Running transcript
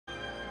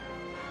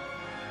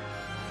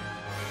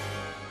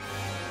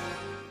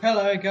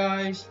Hello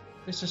guys,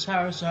 this is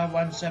Harrizar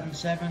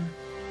 177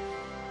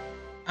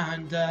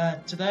 and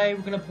today we're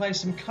going to play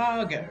some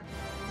Cargo.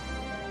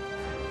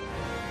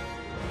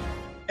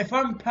 If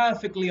I'm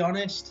perfectly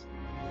honest,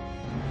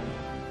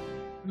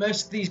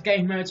 most of these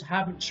game modes I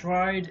haven't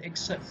tried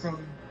except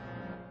from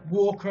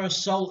Walker,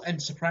 Assault and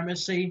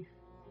Supremacy.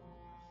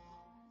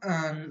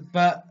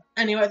 But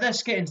anyway,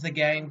 let's get into the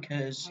game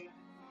because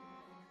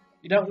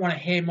you don't want to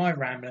hear my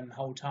rambling the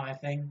whole entire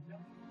thing.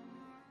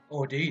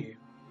 Or do you?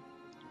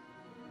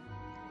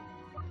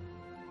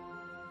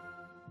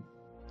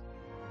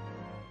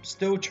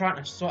 Still trying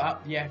to sort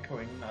out the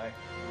echoing though.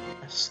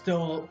 That's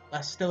still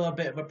a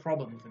bit of a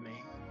problem for me.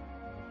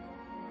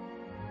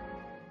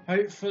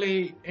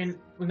 Hopefully in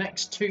the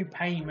next 2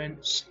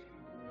 payments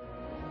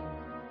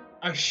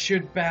I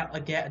should be able to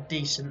get a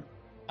decent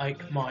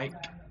mic.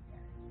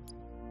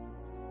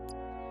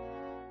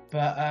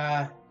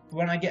 But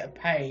when I get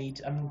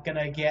paid I'm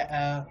gonna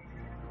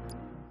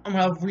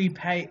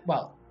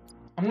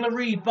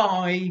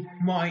rebuy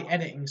my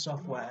editing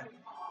software.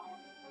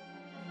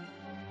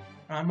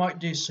 I might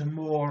do some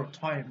more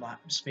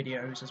time-lapse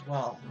videos as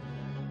well,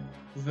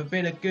 with a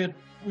bit of good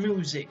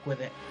music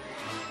with it.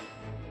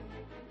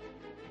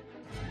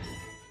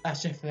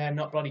 As if they're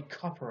not bloody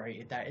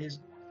copyrighted, that is.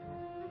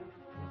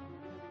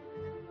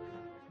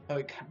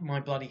 Like my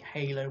bloody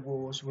Halo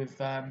Wars with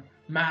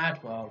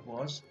Mad World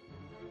was.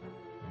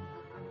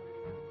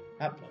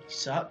 That bloody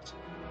sucked.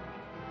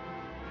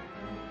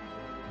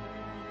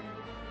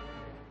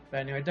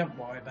 But anyway, don't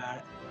worry about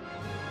it.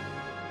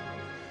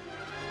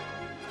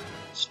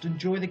 Just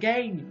enjoy the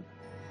game.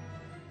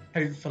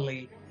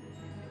 Hopefully.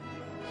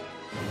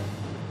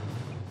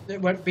 There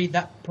won't be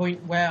that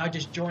point where I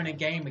just join a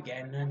game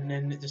again and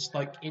then it just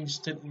like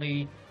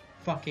instantly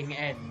fucking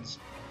ends.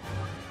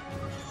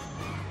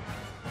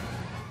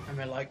 And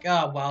we're like,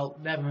 oh well,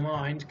 never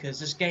mind, because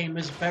this game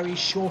is very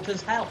short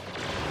as hell.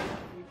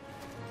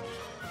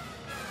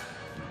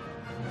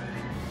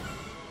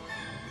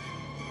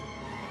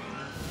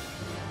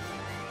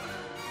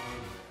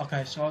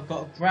 Okay, so I've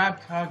got to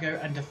grab cargo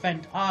and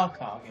defend our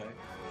cargo.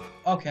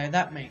 Okay,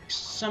 that makes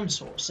some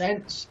sort of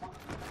sense.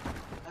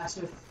 That's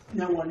if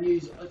no one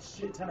uses a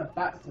shit ton of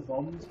Bacta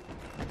bombs.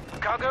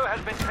 Cargo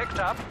has been picked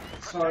up.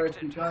 Sorry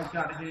if you guys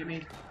can't hear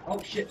me.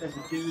 Oh shit, there's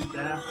a dude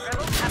there.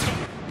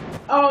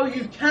 Oh,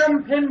 you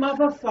camping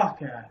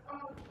motherfucker!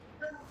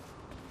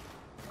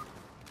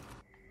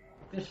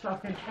 This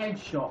fucking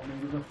headshot me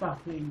with a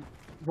fucking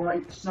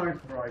sniper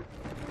rifle.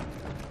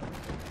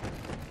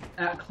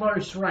 At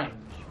close range.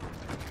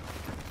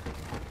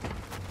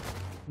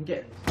 I'm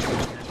getting this.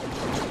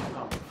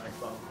 Oh,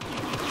 well.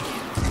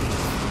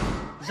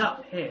 He's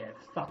up here,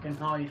 fucking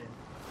hiding.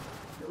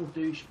 Little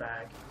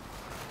douchebag.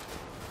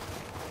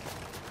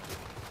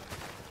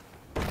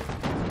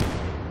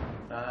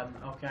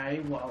 Okay,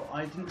 well,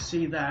 I didn't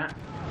see that.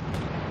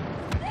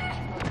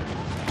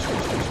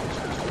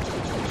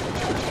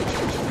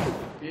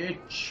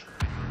 Bitch.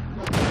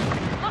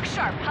 Look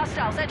sharp,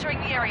 hostiles entering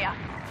the area.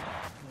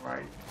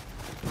 Right.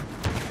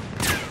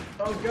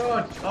 Oh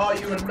god! Oh,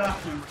 you were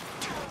lucky.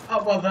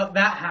 Oh, well,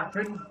 that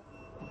happened.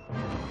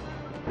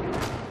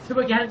 2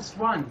 against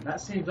 1. That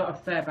seems like a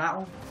fair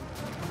battle.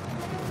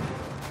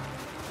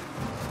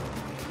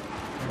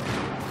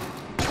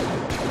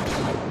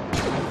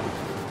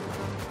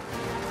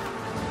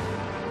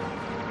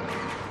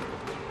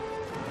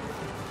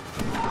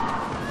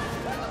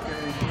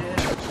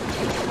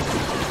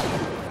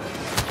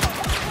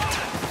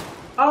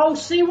 Oh,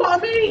 see what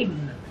I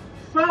mean?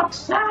 Fuck's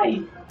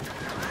sake!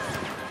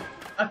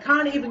 I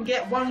can't even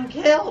get 1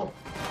 kill.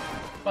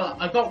 Well,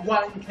 I got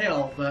 1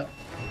 kill, but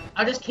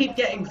I just keep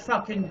getting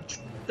fucking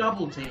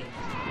double teamed.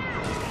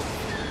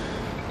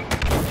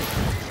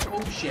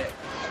 Bullshit.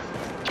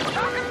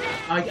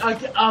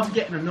 I'm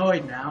getting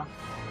annoyed now.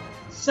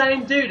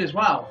 Same dude as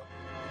well.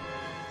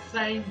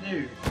 Same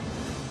dude.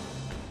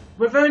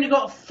 We've only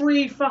got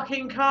 3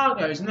 fucking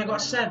cargoes and they've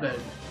got 7.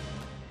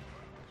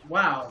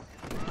 Wow.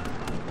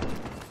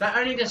 That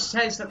only just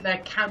says that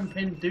they're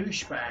camping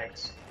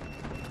douchebags.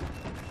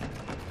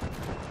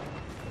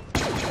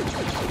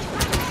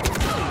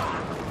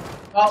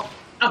 Well,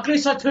 at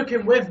least I took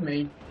him with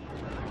me.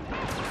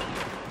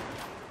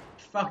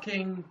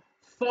 Fucking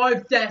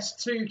 5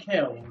 deaths, 2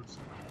 kills.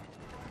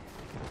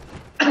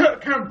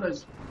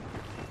 Campers.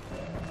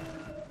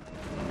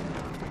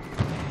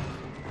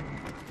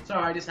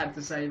 Sorry, I just had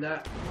to say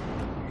that.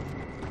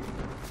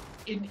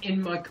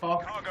 In my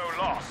cock. Cargo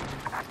lost.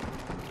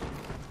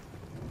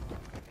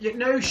 Yeah,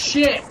 no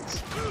shit.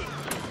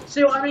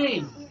 See what I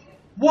mean?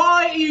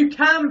 Why are you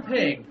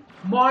camping?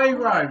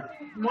 Myro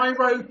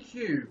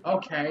Q.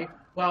 Okay.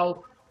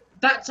 Well,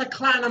 that's a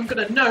clan I'm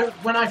gonna note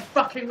when I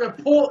fucking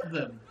report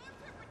them.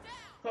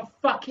 For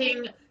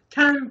fucking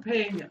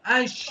camping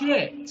as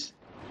shit.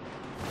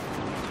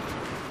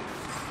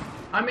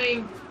 I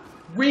mean,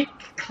 weak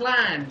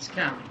clans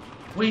camp.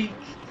 Weak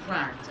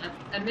clans.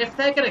 And if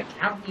they're gonna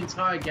camp the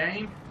entire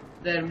game,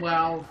 then,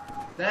 well,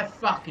 they're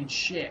fucking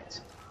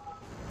shit.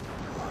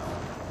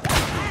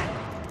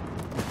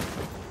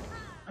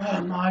 Oh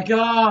my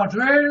god,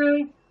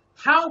 really?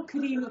 How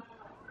could he...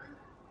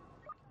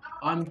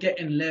 I'm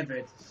getting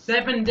livid.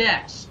 7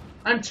 deaths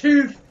and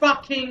 2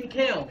 fucking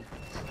kills.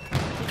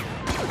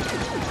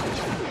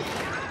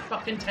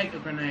 Fucking take a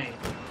grenade.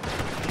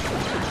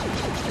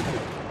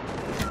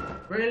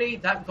 Really?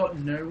 That got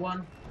no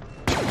one?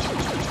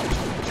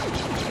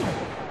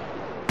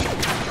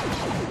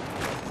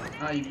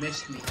 Oh, you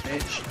missed me,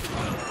 bitch.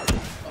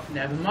 Oh,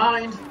 never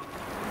mind.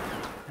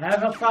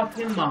 Never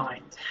fucking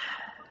mind.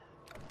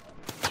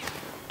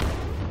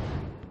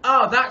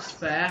 Oh, that's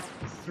fair.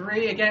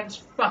 3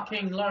 against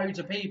fucking loads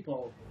of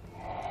people.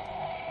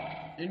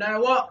 You know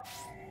what?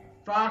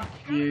 Fuck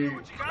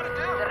you.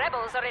 The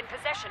rebels are in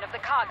possession of the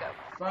cargo.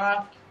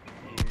 Fuck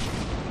you.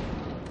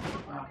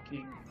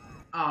 Fucking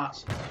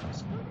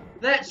arseholes.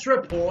 Let's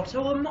report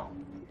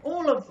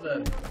all of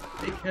them.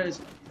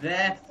 Because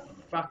they're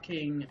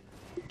fucking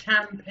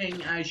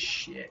camping as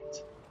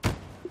shit.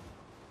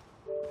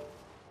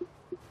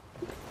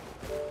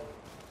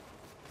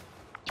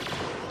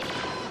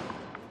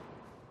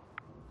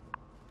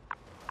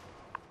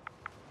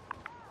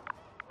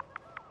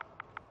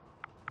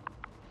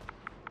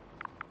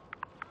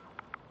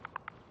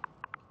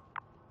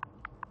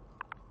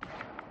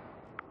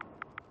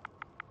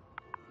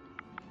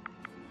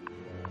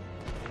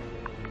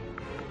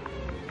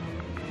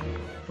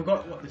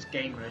 Forgot what this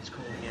game mode is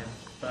called again,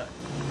 but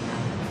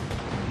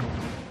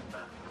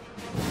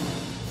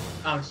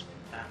oh, it's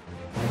that.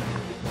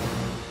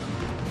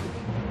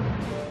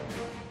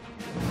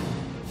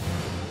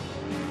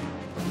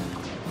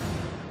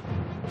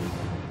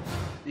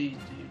 These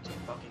dudes are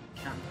fucking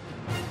camping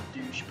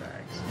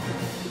douchebags.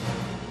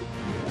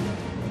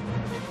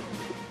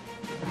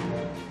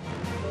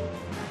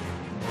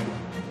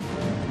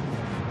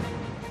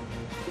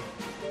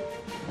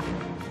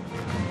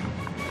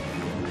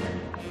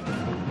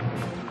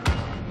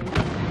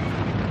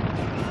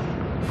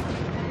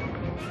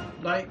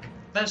 Like,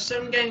 there's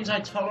some games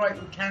I tolerate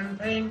with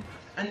camping,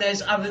 and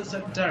there's others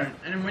that don't.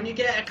 And when you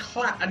get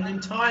an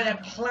entire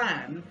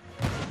clan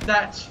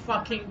that's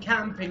fucking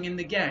camping in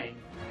the game,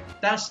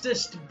 that's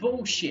just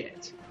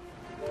bullshit.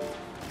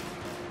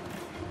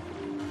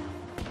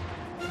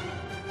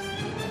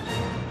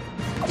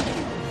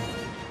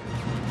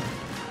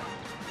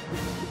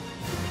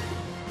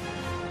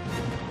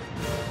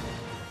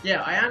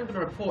 Yeah, I am going to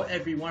report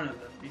every one of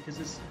them because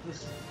it's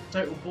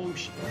total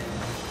bullshit.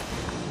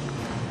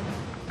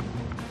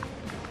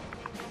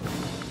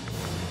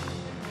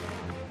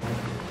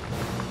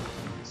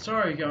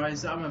 Sorry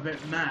guys, I'm a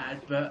bit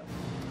mad, but,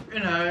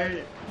 you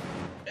know,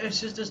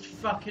 this is just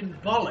fucking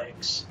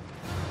bollocks.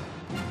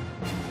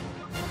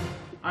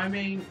 I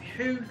mean,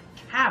 who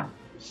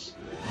camps?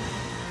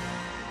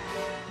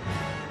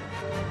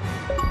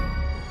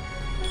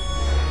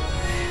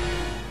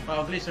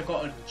 Well, at least I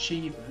got an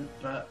achievement,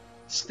 but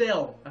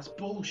still, that's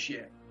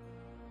bullshit.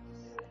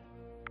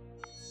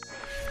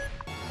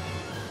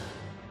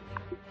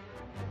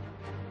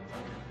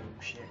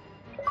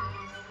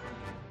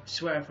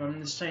 I swear if I'm in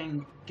the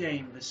same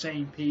game, the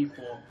same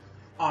people,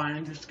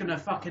 I'm just gonna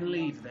fucking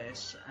leave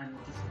this and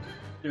just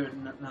do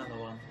another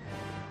one.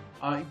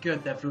 Alright,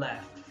 good, they've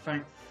left.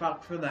 Thank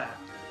fuck for that.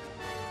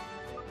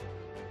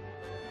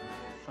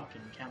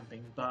 Fucking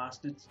camping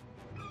bastards.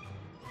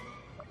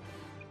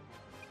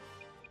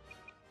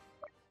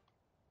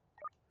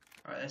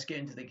 Alright, let's get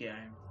into the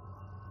game.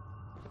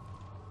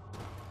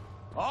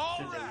 All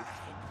right.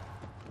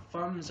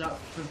 Thumbs up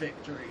for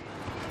victory.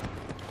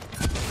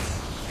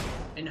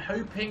 In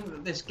hoping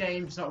that this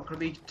game's not going to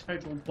be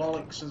total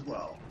bollocks as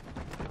well.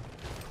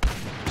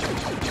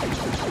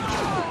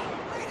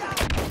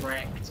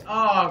 Wrecked.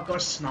 Oh, I've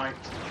got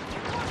sniped.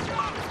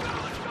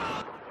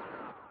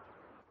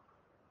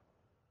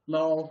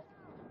 Lol.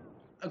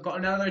 I've got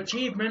another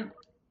achievement.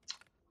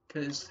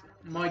 Because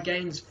my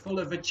game's full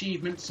of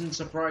achievements and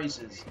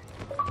surprises.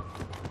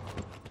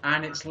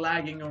 And it's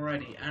lagging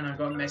already. And I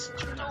got a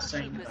message from that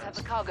same person. Have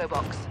a cargo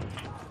box.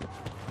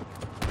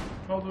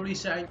 Probably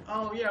saying,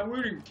 oh yeah,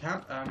 we didn't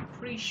camp. I'm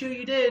pretty sure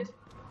you did.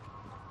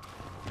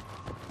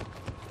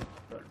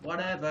 But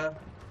whatever.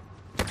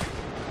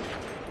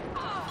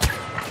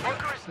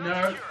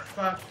 No,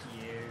 fuck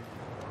you.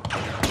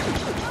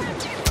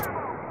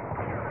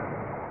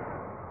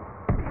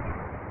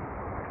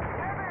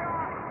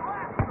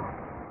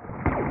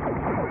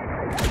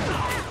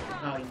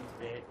 Oh, you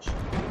bitch.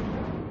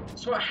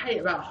 That's what I hate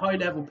about high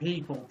level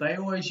people. They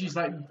always use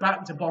like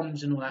back to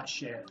bombs and all that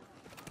shit.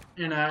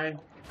 You know?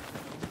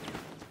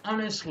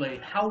 Honestly,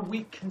 how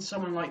weak can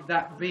someone like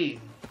that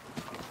be?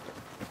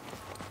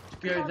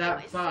 To go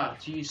that far,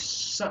 to use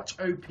such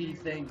OP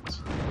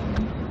things.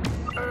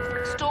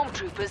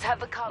 Stormtroopers have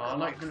the cargo. Oh, I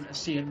like them to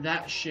see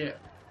that shit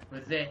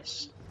with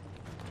this.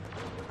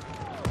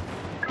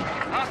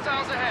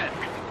 Hostiles ahead.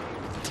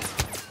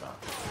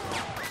 Fuck.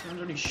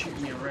 Someone's only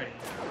shooting me already.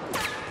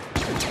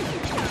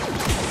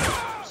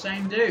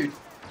 Same dude.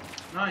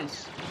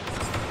 Nice.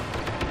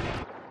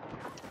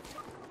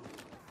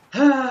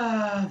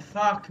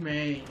 Fuck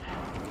me.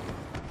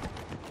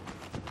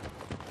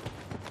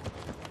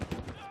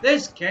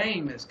 This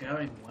game is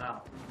going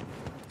well.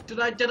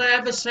 Did I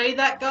ever say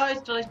that,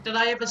 guys? Did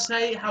I ever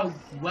say how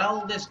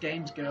well this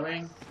game's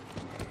going?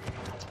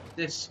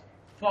 This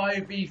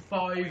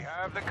 5v5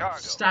 Have the cargo.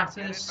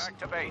 status. Get it back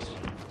to base.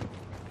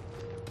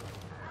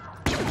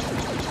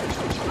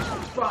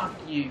 Fuck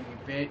you, you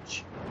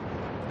bitch.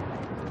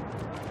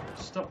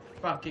 Stop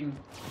fucking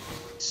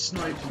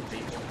sniping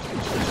people.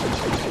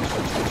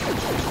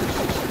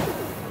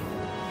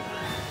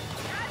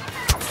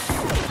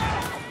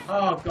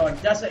 Oh god,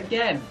 that's it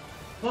again.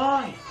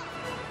 Why?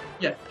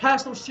 Yeah,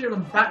 personal shield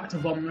and back to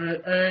bomb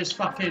is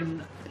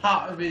fucking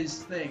part of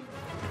his thing.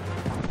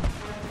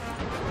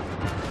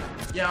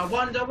 Yeah, I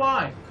wonder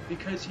why.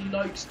 Because he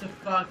likes to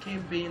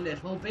fucking be a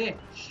little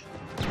bitch.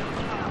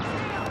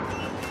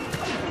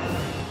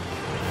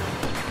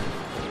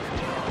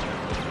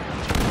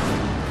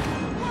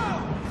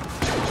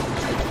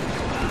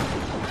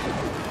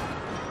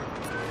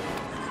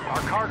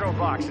 Our cargo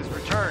box is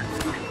returned.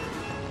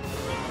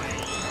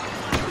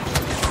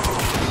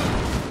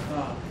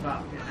 Oh,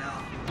 fucking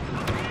hell.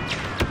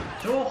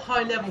 They're all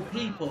high level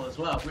people as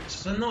well, which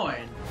is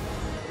annoying.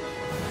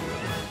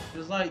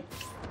 It's like,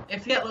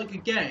 if you get like a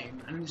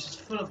game and it's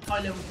just full of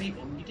high level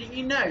people,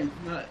 you know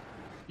that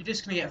you're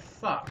just gonna get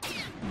fucked.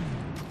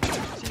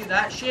 See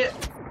that shit?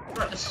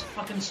 Right, this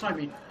fucking snipe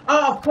me.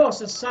 Oh, of course,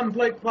 there's some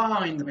bloke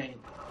behind me.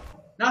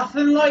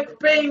 Nothing like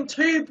being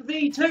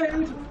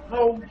 2v2'd,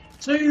 or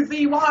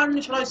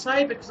 2v1, shall I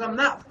say, because I'm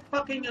that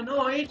fucking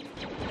annoyed.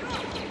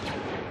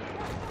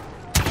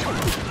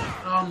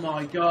 Oh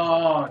my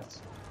god.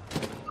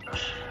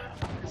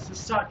 This is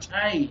such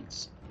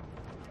AIDS.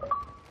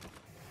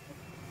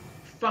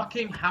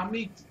 Fucking how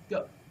many?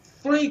 Got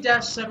 3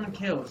 deaths, 7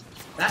 kills.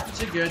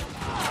 That's a good.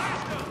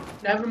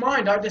 Never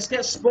mind, I just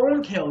get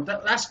spawn killed.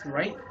 That's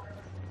great.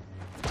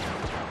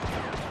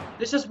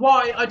 This is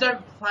why I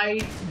don't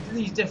play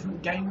these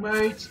different game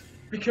modes,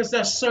 because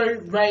they're so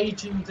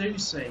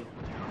rage-inducing.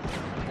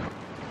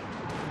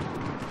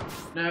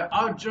 Now,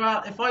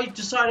 if I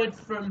decided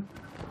from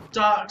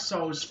Dark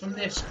Souls from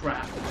this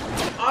crap,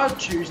 I'd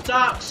choose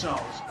Dark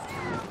Souls.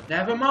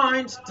 Never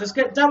mind, just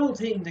get double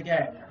teamed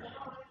again.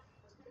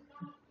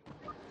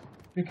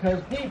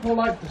 Because people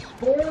like to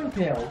spawn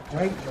kill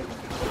greatly.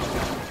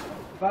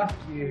 Fuck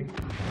you.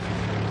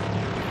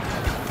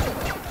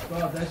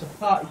 God, there's a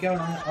party going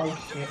on. Oh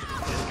shit.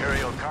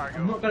 Imperial cargo.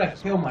 I'm not gonna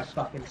kill my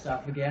fucking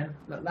stuff again.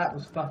 That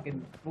was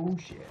fucking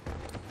bullshit.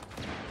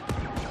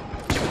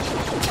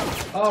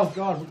 Oh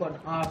god, we've got an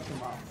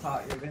aftermath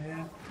party over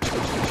here.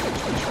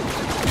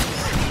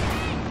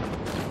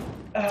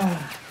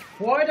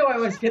 Why do I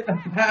always get the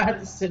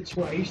bad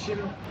situation?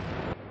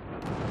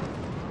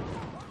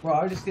 Well,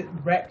 I just get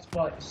wrecked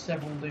by like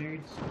several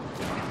dudes.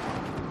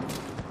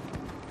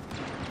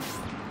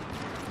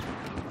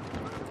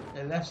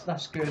 Yeah,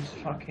 that's good.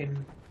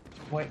 Fucking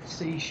wait to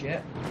see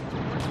shit.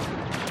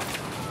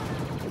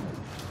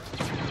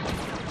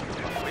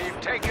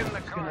 We've taken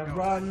the cargo. Gonna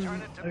run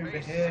Turn it to over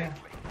base here.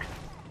 safely.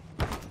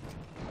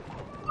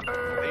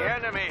 The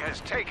enemy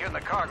has taken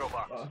the cargo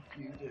box. Fuck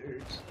you,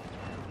 dudes.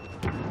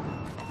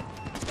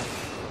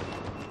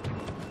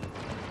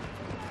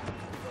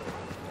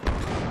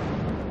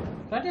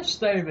 Can I just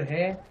stay over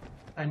here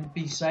and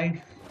be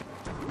safe?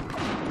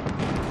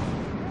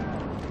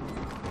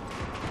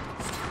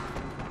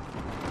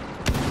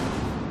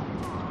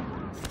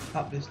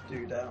 Cut this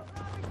dude out.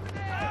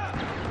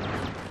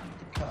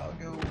 The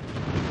cargo.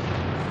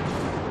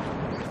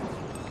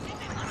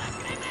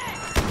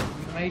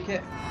 You make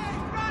it?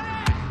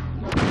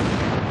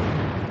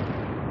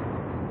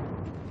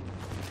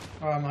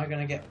 Or am I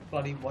gonna get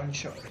bloody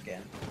one-shot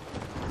again?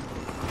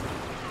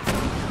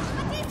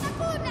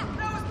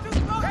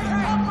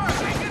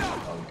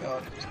 Oh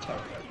god, it's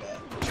totally right there.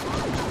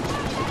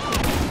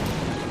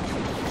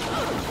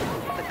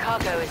 The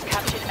cargo is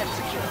captured and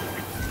secured.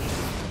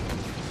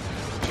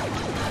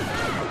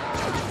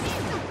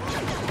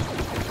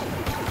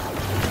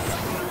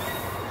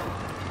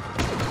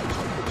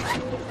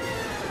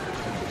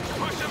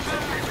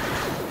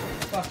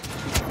 Fuck.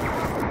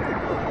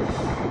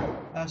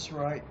 That's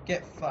right,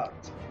 get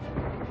fucked.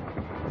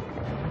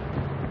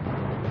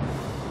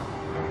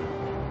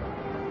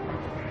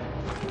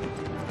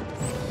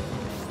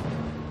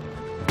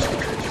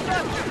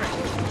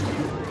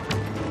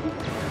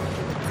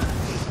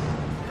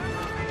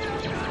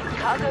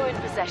 Cargo in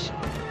possession.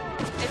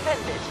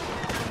 Defended.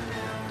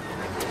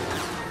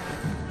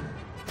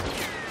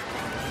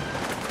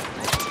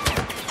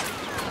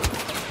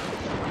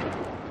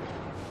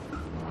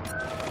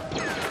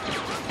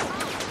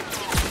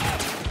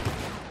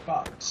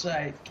 Fuck's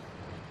sake.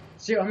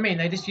 See what I mean?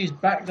 They just use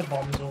back-to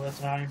bombs all the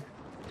time.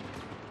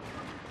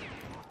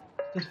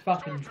 Just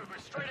fucking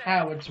a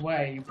coward's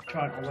way of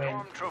trying to win.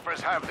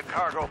 Stormtroopers have the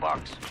cargo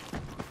box.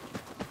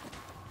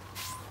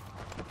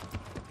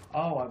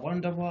 Oh, I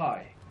wonder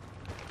why.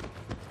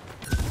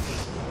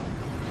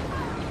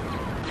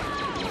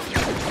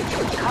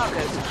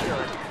 Cargo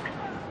secured.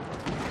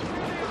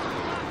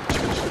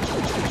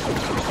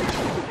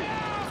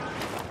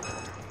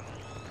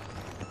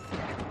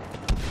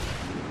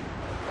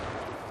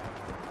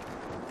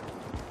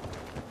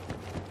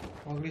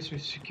 Well, at least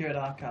we've secured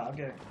our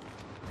cargo.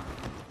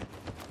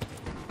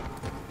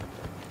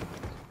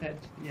 Head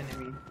to the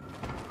enemy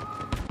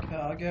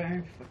cargo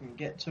if I can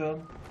get to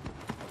them.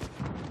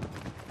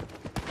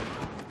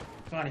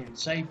 Can't even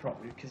say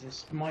properly because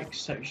this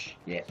mic's so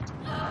shit.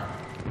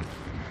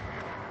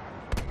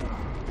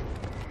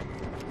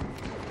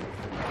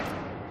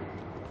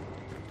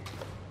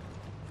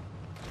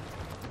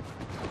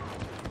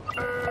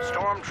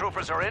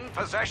 Stormtroopers are in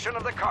possession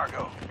of the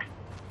cargo.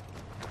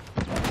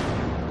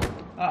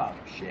 Oh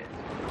shit.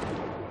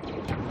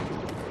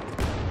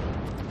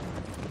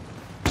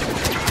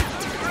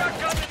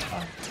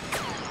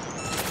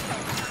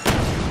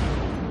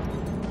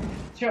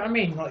 Do you know what I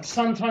mean? Like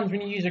sometimes when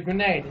you use a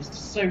grenade, it's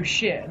just so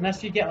shit.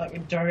 Unless you get like a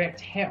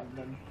direct hit on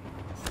them,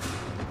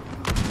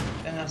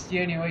 then that's the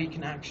only way you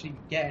can actually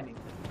get anything.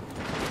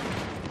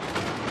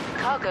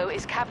 Cargo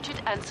is captured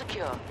and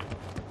secure.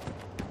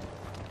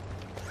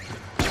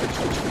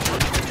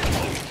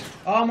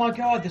 Oh my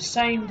god, the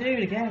same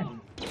dude again.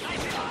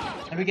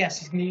 Let me guess,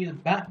 he's gonna use a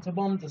Bacta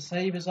bomb to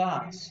save his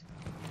ass.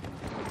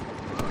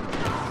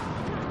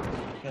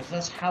 Because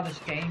that's how this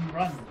game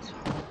runs.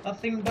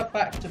 Nothing but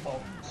Bacta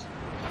bombs.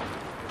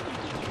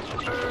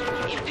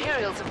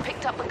 Imperials have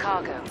picked up the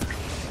cargo.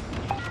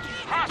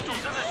 Hostiles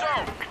in the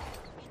zone!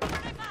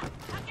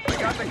 We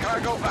got the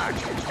cargo back.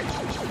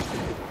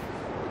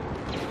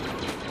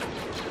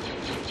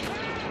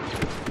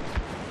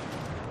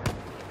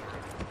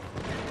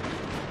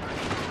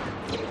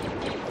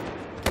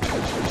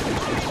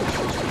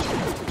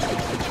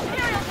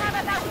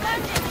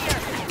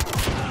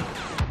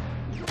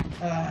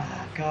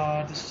 Ah,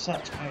 god, this is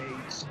such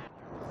AIDS.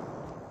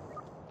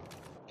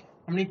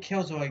 How many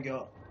kills have I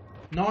got?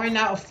 9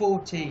 out of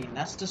 14.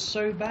 That's just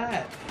so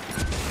bad.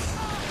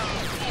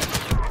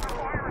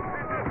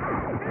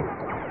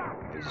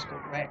 I just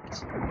got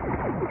wrecked.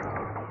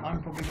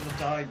 I'm probably gonna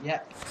die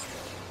yet.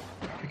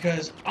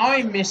 Because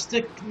I'm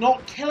Mr.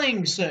 Not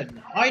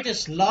Killingson. I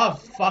just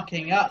love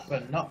fucking up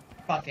and not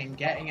fucking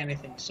getting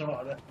anything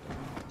sorted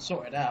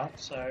out,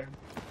 so.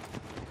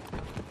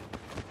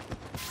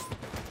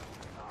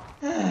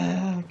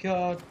 Oh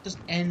god, just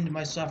end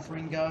my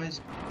suffering,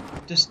 guys.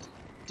 Just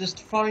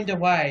find a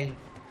way.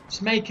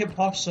 Just make it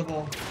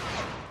possible.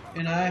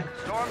 You know?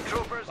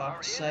 Stormtroopers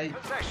are in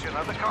possession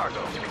of the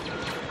cargo.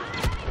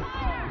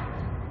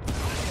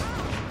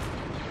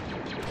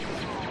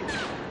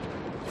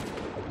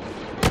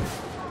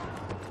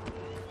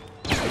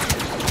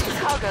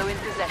 Cargo in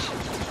possession.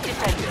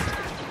 Defended.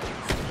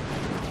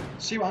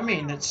 See what I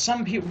mean? That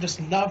some people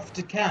just love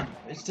to camp.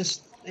 It's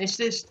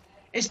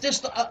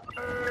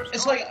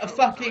like a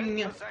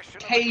fucking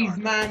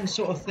caveman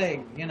sort of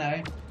thing, you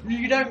know?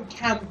 You don't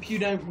camp, you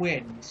don't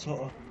win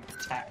sort of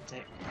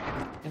tactic,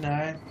 you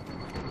know?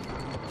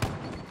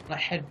 I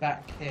head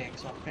back here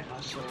because I think I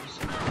saw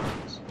some.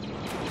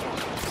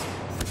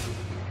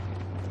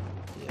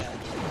 Yeah.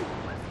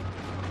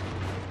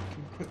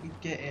 Can quickly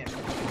get in.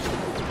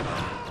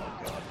 Oh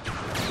god.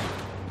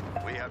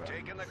 We have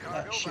taken the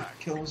cargo That shit back.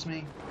 kills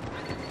me.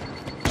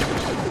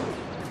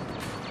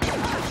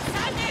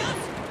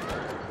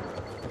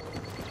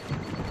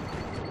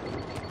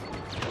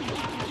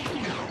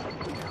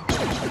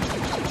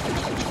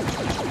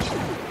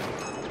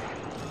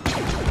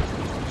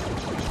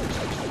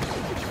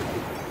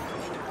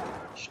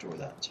 Destroy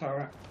that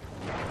turret.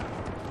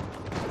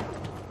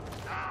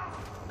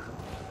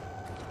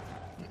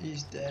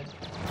 He's dead.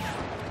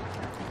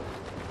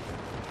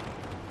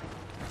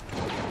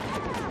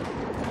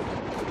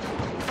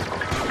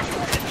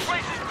 This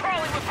place is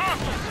crawling with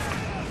hostiles!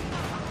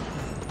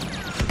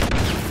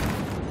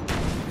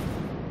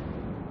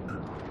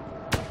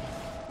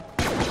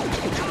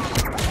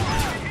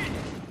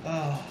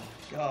 Oh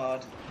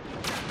god.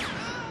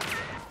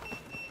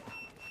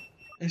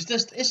 It's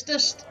just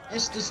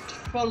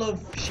full of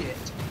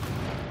shit.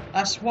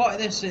 That's what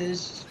this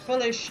is,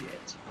 full of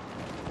shit.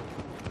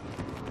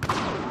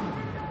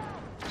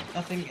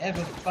 Nothing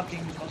ever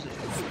fucking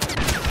positive.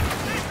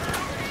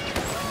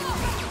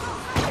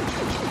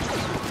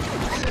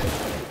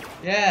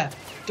 Yeah,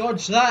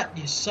 dodge that,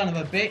 you son of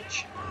a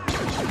bitch.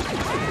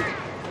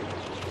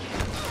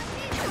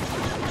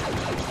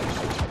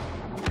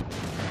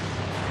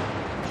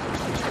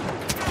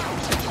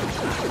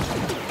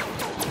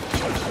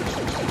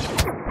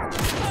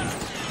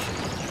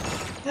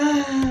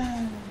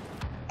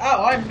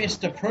 Oh, I'm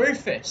Mr.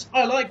 Proofus.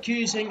 I like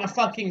using a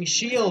fucking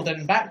shield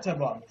and Bacta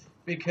bomb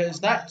because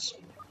that's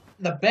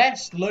the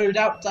best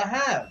loadout to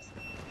have.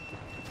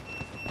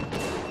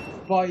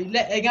 By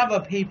letting other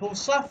people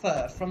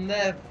suffer from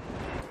their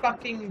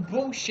fucking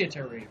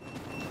bullshittery.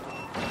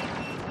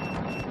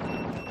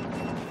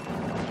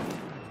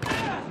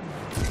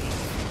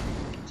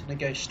 It's gonna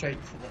go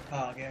straight for the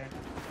cargo.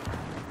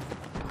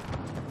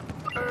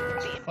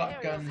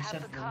 Fuck gun in the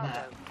centre of the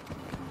map.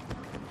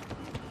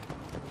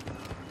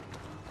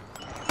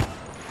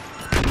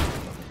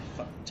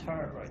 Fucking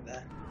turret right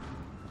there.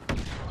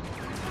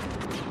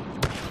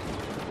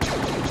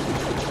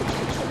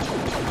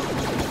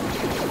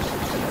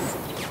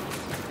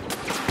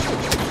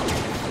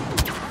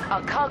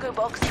 Our cargo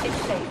box is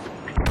safe.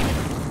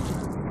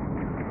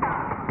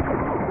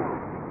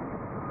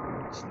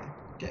 So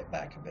get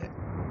back a bit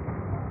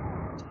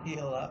to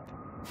heal up.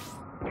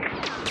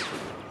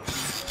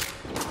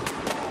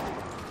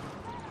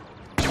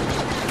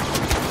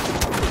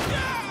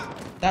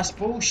 That's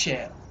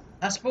bullshit.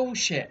 That's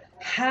bullshit.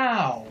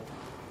 How?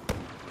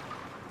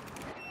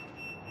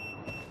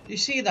 You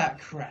see that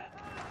crap?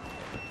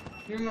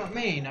 You know what I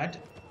mean?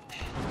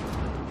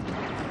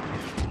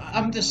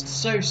 I'm just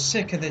so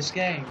sick of this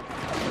game.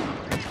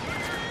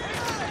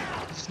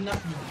 It's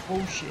nothing but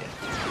bullshit.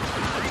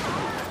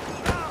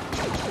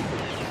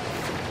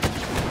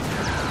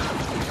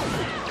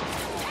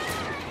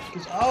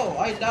 Because, oh,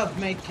 I love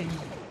making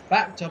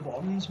back-to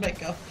bombs,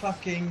 make a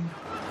fucking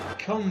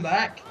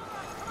comeback.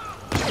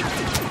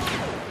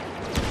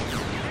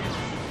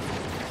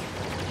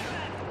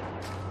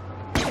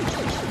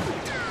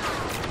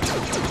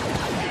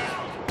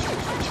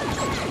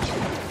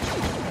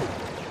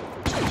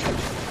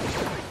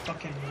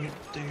 Fucking weak,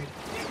 dude.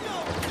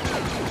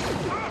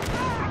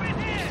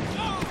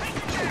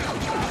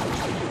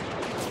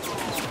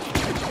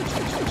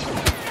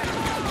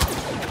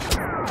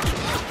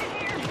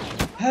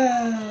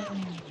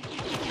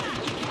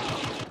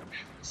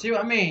 See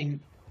what I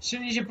mean? As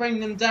soon as you bring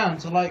them down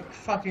to like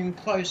fucking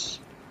close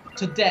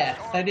to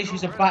death, they just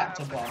use a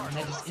back-to bomb and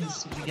they just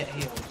instantly get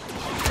healed.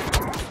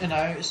 You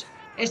know,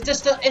 it's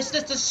just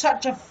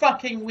such a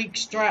fucking weak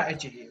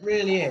strategy. It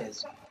really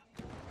is.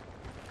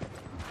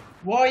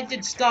 Why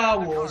did Star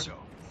Wars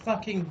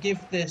fucking give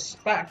this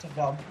back-to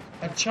bomb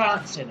a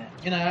chance in it?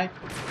 You know,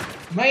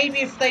 maybe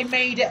if they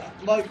made it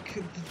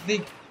like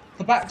the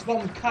back-to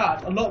bomb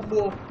card a lot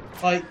more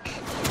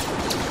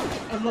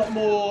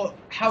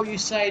how you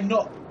say,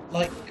 not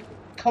like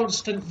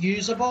constant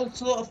usable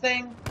sort of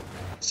thing,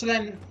 so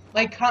then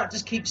they can't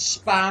just keep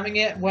spamming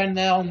it when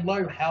they're on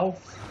low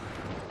health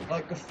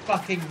like a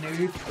fucking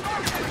noob.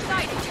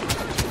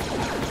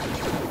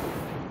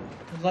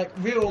 Like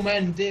real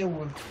men deal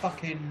with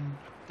fucking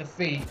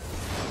defeat.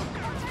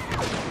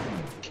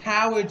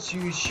 Cowards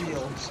use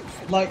shields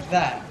like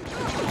that.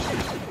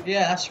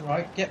 Yeah, that's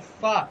right, get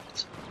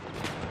fucked.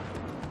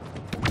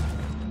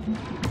 Only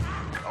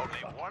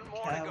one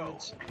more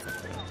Cowards. to go.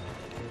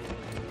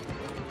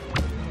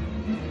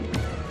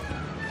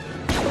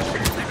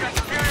 They've got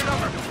superior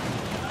number.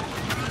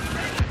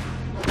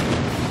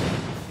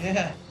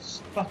 Yeah,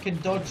 just fucking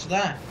dodge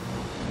that.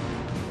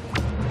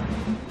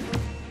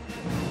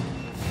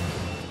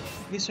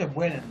 At least we're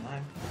winning,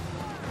 man.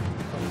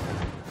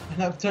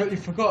 And I've totally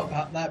forgot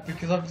about that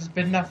because I've just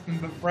been nothing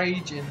but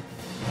raging.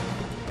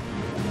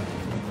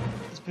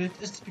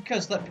 It's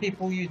because that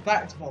people use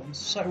back bombs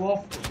so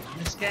often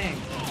in this game.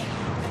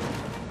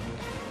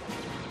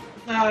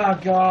 Oh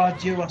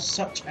god, you are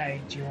such a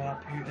you are,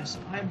 Putus.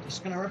 I'm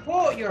just gonna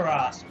report your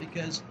ass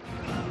because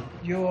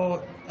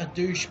you're a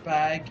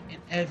douchebag in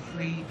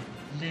every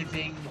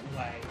living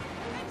way.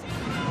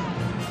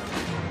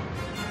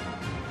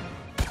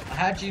 I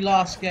had you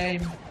last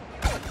game,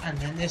 and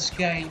then this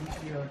game,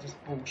 you're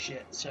just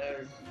bullshit. So,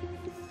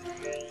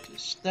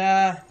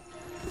 yeah.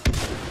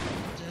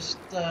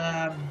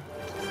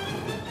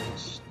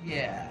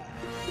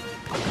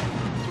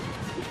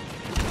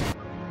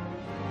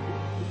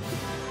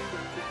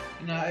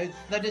 You know,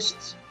 they're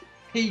just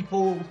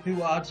people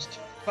who are just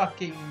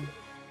fucking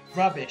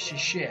rubbish as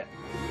shit.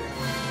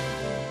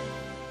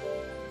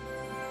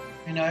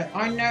 You know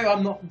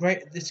I'm not great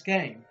at this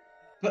game,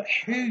 but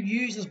who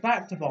uses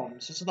back-to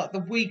bombs? It's like the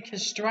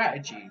weakest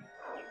strategy.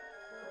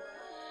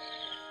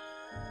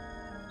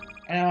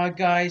 Anyway,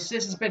 guys,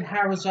 this has been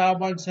Harrizar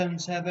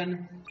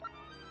 177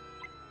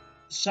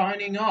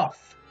 signing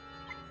off.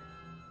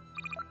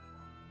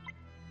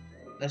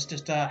 Let's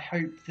just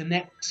hope the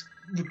next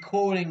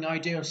recording I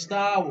do of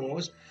Star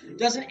Wars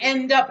doesn't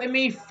end up in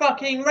me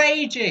fucking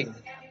raging.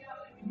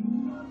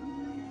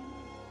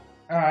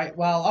 Alright,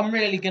 well, I'm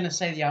really going to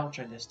say the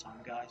outro this time,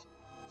 guys.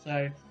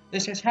 So,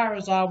 this is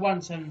Harrizar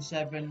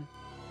 177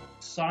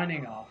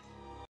 signing off.